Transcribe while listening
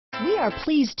We are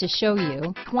pleased to show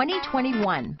you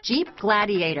 2021 Jeep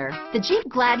Gladiator. The Jeep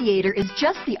Gladiator is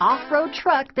just the off-road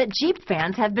truck that Jeep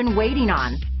fans have been waiting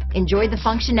on. Enjoy the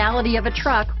functionality of a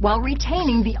truck while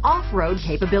retaining the off-road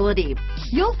capability.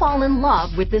 You'll fall in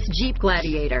love with this Jeep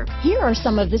Gladiator. Here are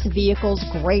some of this vehicle's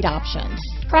great options: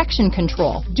 traction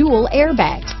control, dual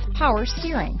airbags, power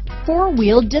steering,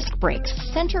 four-wheel disc brakes,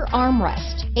 center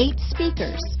armrest, 8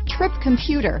 speakers, trip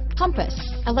computer, compass,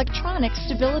 electronic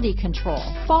stability control,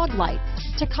 fog lights,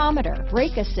 tachometer,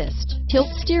 brake assist, tilt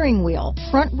steering wheel,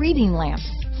 front reading lamps,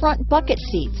 front bucket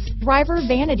seats, driver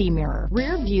vanity mirror,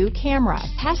 rear view camera,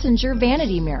 passenger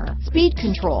vanity mirror, speed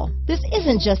control. This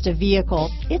isn't just a vehicle,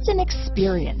 it's an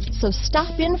experience. So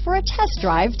stop in for a test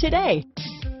drive today.